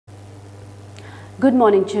Good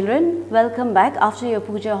morning children, welcome back after your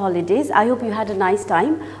puja holidays. I hope you had a nice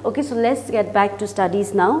time. Okay, so let's get back to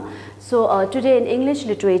studies now. So today in English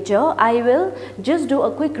literature, I will just do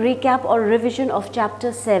a quick recap or revision of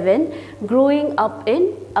chapter 7, Growing Up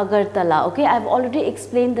in Agartalla. Okay, I've already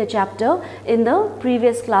explained the chapter in the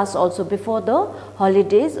previous class also before the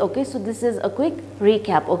holidays. Okay, so this is a quick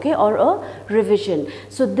recap, okay, or a revision.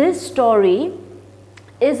 So this story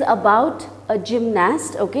is about a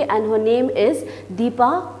gymnast, okay, and her name is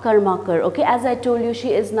Deepa Karmakar. Okay, as I told you,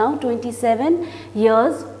 she is now 27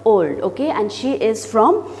 years old, okay, and she is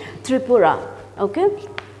from Tripura. Okay,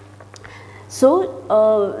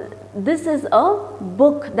 so this is a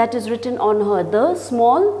book that is written on her, The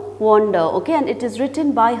Small Wonder, okay, and it is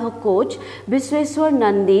written by her coach Bisweswar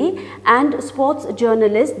Nandi and sports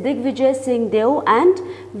journalist Digvijay Singh Deo and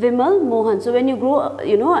Vimal Mohan. So when you grow,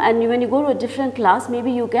 and when you go to a different class,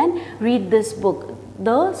 maybe you can read this book,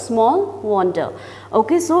 The Small Wonder.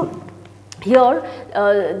 Okay, so here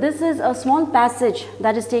this is a small passage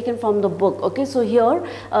that is taken from the book. Okay, so here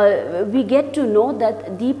we get to know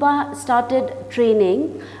that Deepa started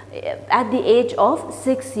training at the age of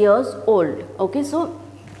 6 years old. Okay, so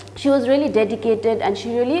she was really dedicated and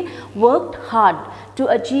she really worked hard to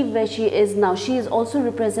achieve where she is now. She has also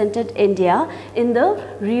represented India in the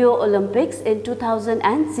Rio Olympics in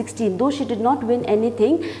 2016. Though she did not win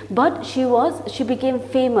anything, but she became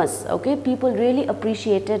famous. Okay, people really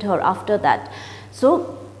appreciated her after that.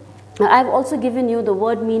 So I've also given you the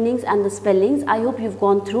word meanings and the spellings. I hope you've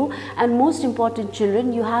gone through, and most important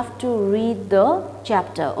children, you have to read the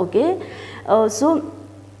chapter. Okay,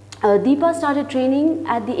 Deepa started training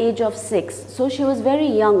at the age of 6, so she was very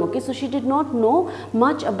young. Okay, so she did not know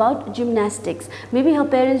much about gymnastics. Maybe her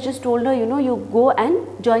parents just told her, you go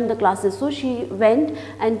and join the classes. So she went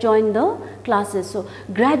and joined the classes. So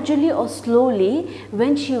gradually or slowly,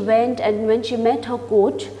 when she went and when she met her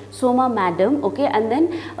coach Soma madam, okay, and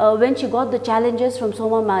then when she got the challenges from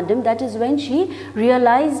Soma madam, that is when she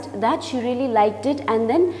realized that she really liked it, and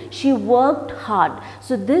then she worked hard.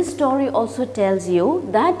 So this story also tells you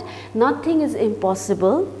that nothing is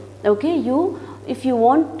impossible. Okay, if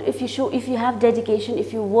you have dedication,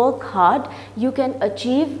 if you work hard, you can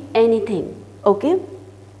achieve anything. Okay,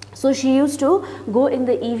 so she used to go in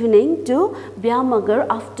the evening to Byamagar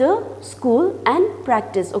after school and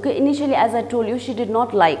practice. Okay, initially, as I told you, she did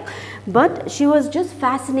not like, but she was just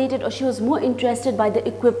fascinated, or she was more interested by the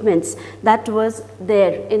equipments that was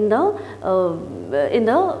there in the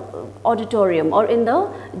auditorium or in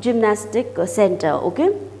the gymnastic center. Okay,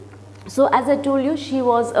 so as I told you, she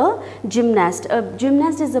was a gymnast. A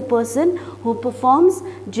gymnast is a person who performs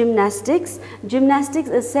gymnastics. Gymnastics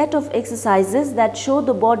is a set of exercises that show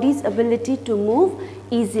the body's ability to move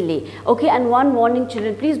easily. Okay, and one warning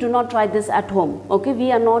children, please do not try this at home. Okay,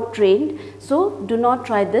 we are not trained, so do not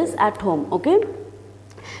try this at home. Okay.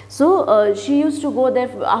 So she used to go there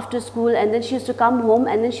after school, and then she used to come home,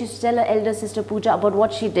 and then she used to tell her elder sister Pooja about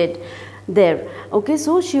what she did there. Okay,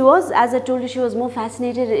 so she was, as I told you, she was more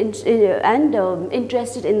fascinated and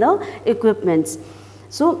interested in the equipments.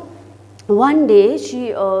 So one day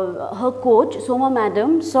her coach Soma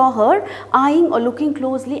madam saw her eyeing or looking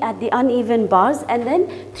closely at the uneven bars, and then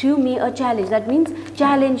threw me a challenge. That means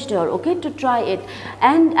challenged her, okay, to try it.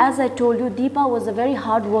 And as I told you, Deepa was a very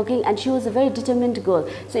hard working and she was a very determined girl.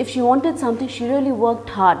 So if she wanted something, she really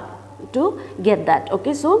worked hard to get that.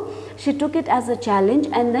 Okay, so she took it as a challenge,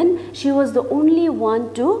 and then she was the only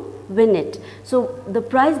one to win it. So the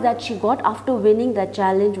prize that she got after winning that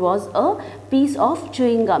challenge was a piece of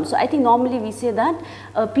chewing gum. So I think normally we say that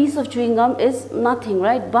a piece of chewing gum is nothing,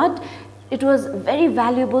 right? But it was very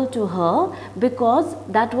valuable to her because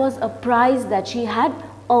that was a prize that she had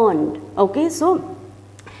earned. Okay, so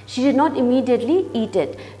she did not immediately eat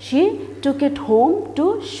it. She took it home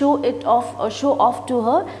to show off to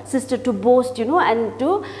her sister, to boast, and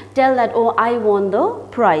to tell that, oh, I won the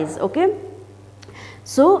prize. Okay,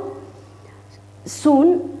 so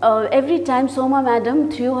soon, every time Soma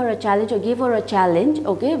madam threw her a challenge or gave her a challenge,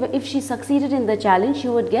 okay, if she succeeded in the challenge, she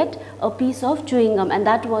would get a piece of chewing gum, and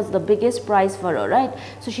that was the biggest prize for her, right?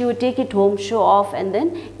 So she would take it home, show off, and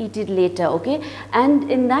then eat it later. Okay,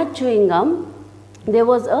 and in that chewing gum, there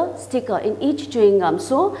was a sticker in each chewing gum.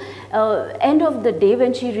 So end of the day,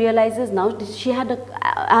 when she realizes now, she had a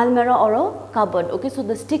almirah or a cupboard. Okay, so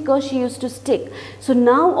the sticker she used to stick. So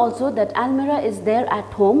now also that almirah is there at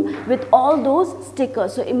home with all those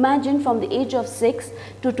stickers. So imagine from the age of 6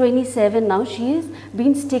 to 27, now she has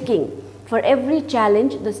been sticking For every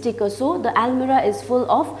challenge, the sticker. So the almirah is full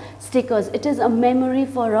of stickers. It is a memory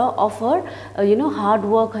for her of her hard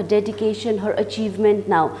work, her dedication, her achievement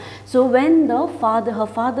now. So when her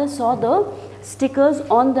father saw the stickers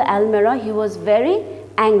on the almirah, he was very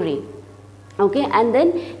angry. Okay, and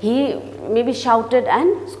then he maybe shouted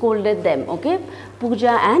and scolded them. Okay,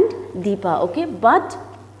 Pooja and Deepa. Okay, but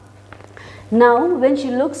now when she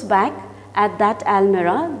looks back at that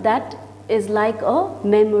almirah, that is like a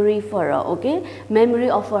memory for her. Okay, memory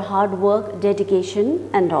of her hard work, dedication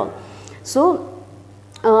and all. So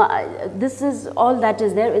this is all that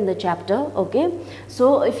is there in the chapter. Okay,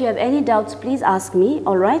 so if you have any doubts, please ask me.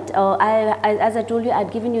 All right, as I told you, I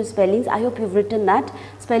had given you spellings. I hope you've written that,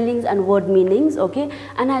 spellings and word meanings. Okay,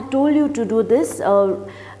 and I told you to do this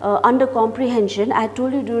under comprehension. I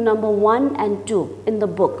told you to do number 1 and 2 in the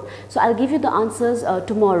book. So I'll give you the answers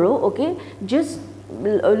tomorrow. Okay, just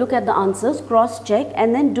look at the answers, cross check,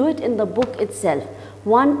 and then do it in the book itself.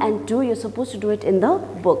 1 and 2, you're supposed to do it in the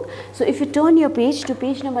book. So if you turn your page to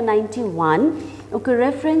page number 91, okay,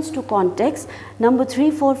 reference to context, number 3,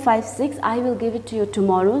 4, 5, 6, I will give it to you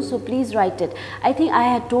tomorrow. So please write it. I think I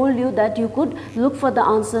had told you that you could look for the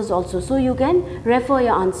answers also. So you can refer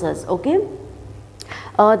your answers. Okay.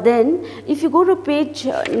 Then if you go to page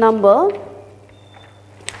number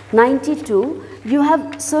 92, you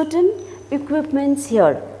have certain equipments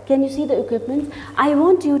here. Can you see the equipments? I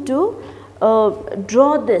want you to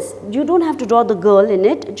draw this. You don't have to draw the girl in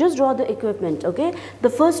it, just draw the equipment. Okay, the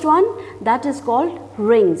first one, that is called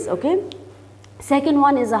rings. Okay, second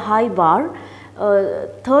one is a high bar,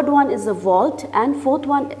 third one is a vault, and fourth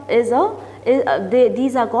one is a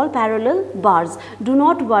these are called parallel bars. Do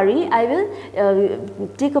not worry, I will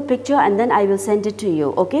take a picture and then I will send it to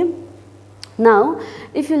you. Okay. Now,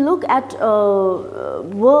 if you look at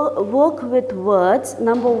work with words,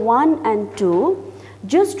 number 1 and 2,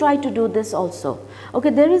 just try to do this also. Okay,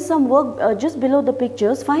 there is some work just below the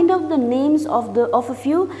pictures. Find out the names of a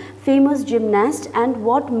few famous gymnasts and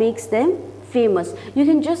what makes them famous. You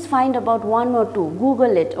can just find about 1 or 2,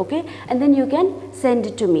 Google it, okay, and then you can send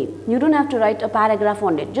it to me. You don't have to write a paragraph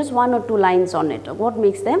on it, just 1 or 2 lines on it, what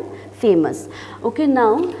makes them famous. Okay,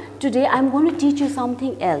 now today I am going to teach you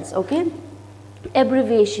something else. Okay,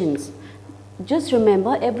 abbreviations. Just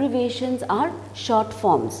remember, abbreviations are short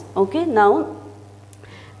forms. Okay, now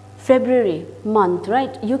February, month,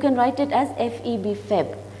 right? You can write it as FEB,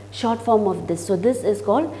 Feb, short form of this. So this is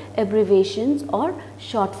called abbreviations or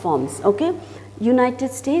short forms. Okay,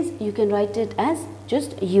 United States, you can write it as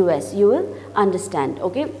just US. You will understand.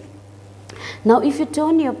 Okay, now if you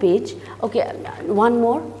turn your page, okay, one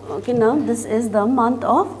more. Okay, now this is the month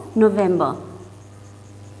of November.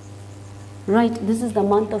 Right, this is the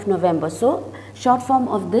month of November. So short form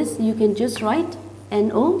of this, you can just write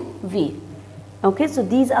NOV. Okay, so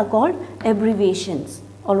these are called abbreviations.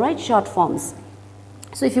 All right, short forms.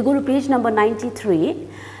 So if you go to page number 93,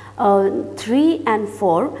 3 and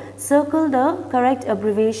 4, circle the correct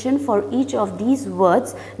abbreviation for each of these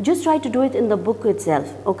words. Just try to do it in the book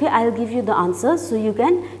itself. Okay, I'll give you the answers so you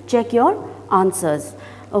can check your answers.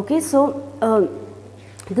 Okay, so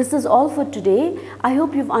this is all for today. I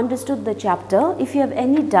hope you've understood the chapter. If you have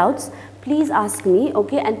any doubts, please ask me.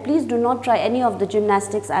 Okay, and please do not try any of the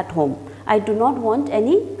gymnastics at home. I do not want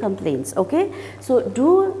any complaints. Okay, so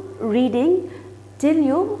do reading till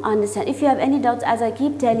you understand. If you have any doubts, as I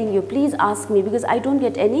keep telling you, please ask me, because I don't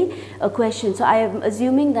get any questions. So I am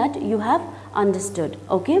assuming that you have understood.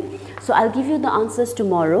 Okay, so I'll give you the answers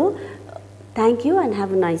tomorrow. Thank you and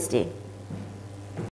have a nice day.